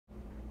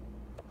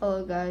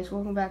Hello guys,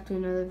 welcome back to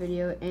another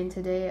video, and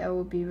today I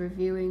will be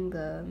reviewing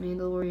the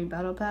Mandalorian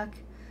Battle Pack.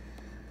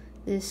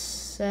 This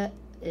set,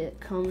 it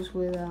comes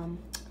with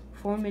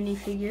 4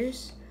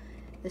 minifigures.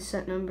 The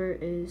set number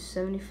is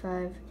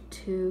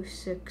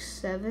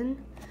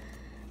 75267.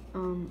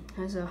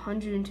 Has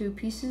 102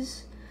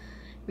 pieces.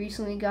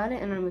 Recently got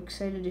it and I'm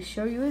excited to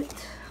show you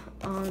it.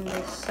 On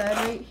the side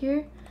right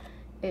here,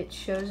 it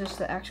shows us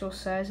the actual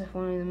size of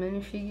one of the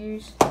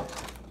minifigures.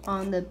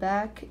 On the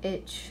back,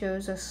 it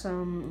shows us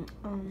some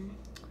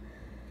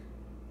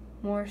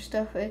more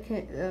stuff.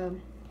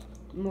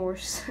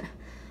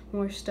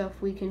 More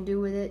stuff we can do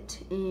with it,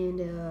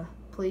 and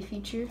play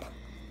feature.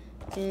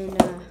 And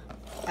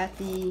at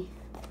the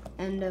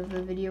end of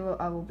the video,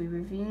 I will be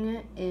reviewing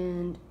it,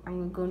 and I'm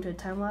gonna go into a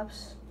time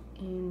lapse,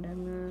 and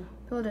I'm gonna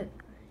build it.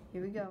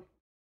 Here we go.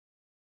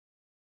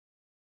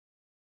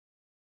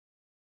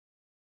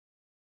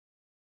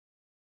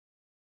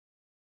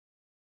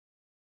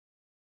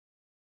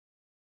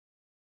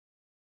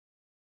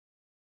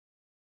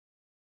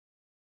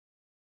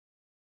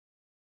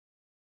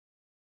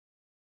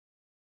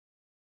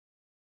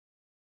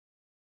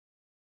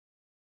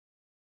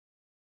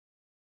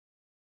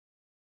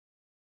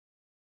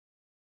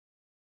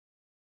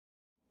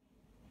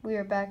 We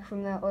are back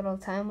from that little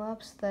time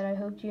lapse that I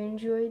hope you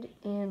enjoyed,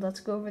 and let's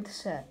go over the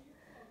set.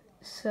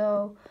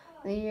 So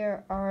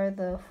here are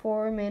the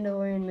 4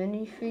 Mandalorian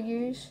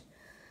minifigures.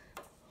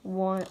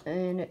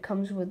 And it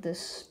comes with this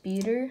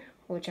speeder,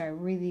 which I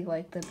really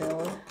like the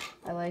build.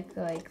 I like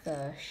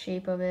the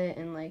shape of it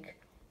and like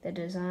the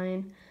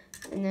design.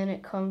 And then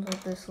it comes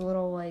with this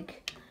little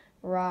like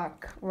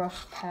rock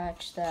rough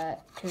patch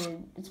that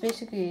it's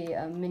basically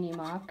a mini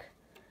mock.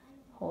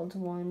 Holds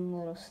one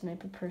little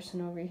sniper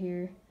person over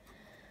here.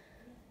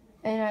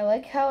 And I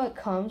like how it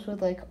comes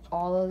with like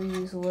all of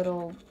these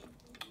little,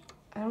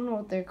 I don't know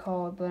what they're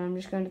called, but I'm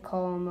just going to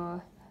call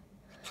them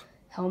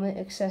helmet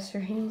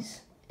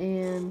accessories.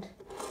 And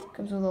it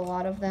comes with a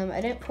lot of them.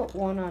 I didn't put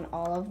one on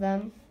all of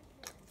them,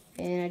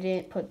 and I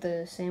didn't put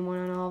the same one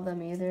on all of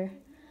them either.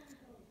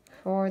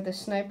 For the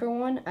sniper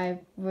one,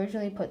 I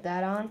originally put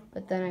that on,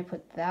 but then I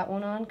put that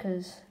one on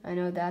because I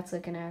know that's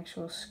like an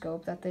actual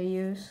scope that they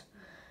use.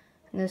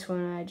 And this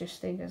one I just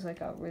think is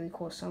like a really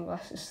cool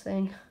sunglasses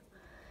thing.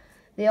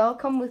 They all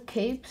come with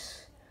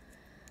capes,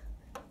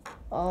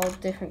 all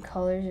different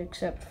colors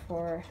except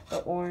for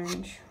the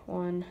orange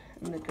one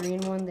and the green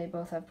one. They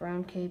both have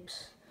brown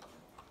capes.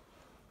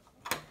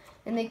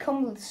 And they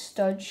come with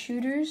stud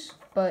shooters,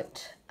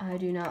 but I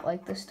do not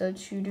like the stud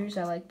shooters.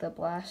 I like the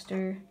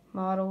blaster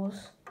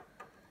models.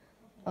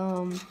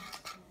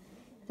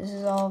 This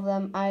is all of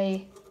them.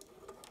 I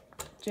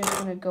just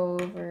want to go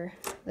over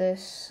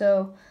this.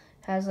 So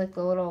it has like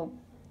the little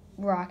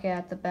rocket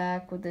at the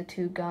back with the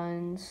 2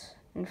 guns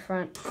in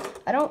front.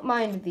 I don't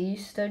mind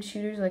these stud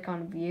shooters like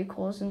on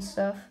vehicles and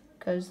stuff,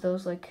 because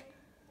those like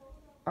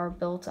are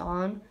built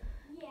on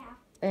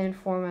and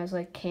form as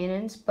like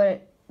cannons,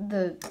 but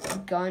the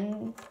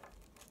gun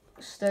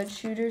stud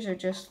shooters are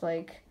just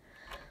like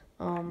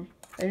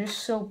they're just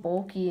so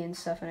bulky and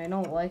stuff, and I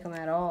don't like them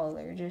at all.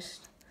 They're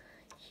just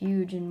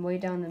huge and way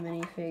down the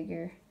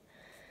minifigure.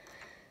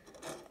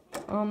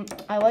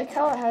 I like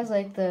how it has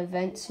like the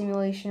vent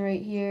simulation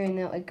right here, and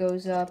that like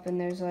goes up,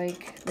 and there's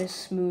like this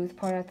smooth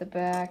part at the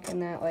back,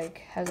 and that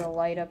like has a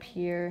light up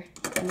here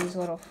and these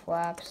little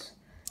flaps.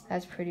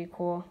 That's pretty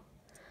cool.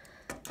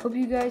 Hope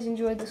you guys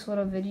enjoyed this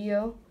little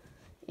video,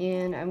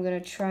 and I'm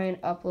gonna try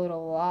and upload a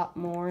lot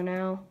more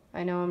now.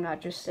 I know I'm not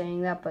just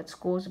saying that, but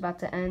school's about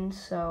to end,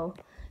 so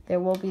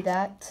there will be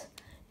that.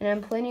 And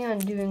I'm planning on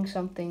doing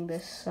something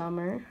this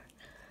summer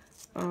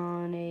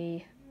on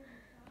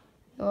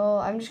well,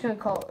 I'm just going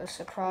to call it a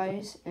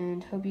surprise,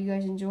 and hope you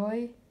guys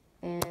enjoy,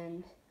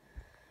 and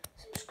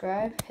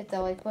subscribe, hit that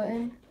like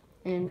button,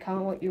 and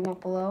comment what you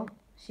want below.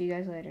 See you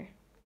guys later.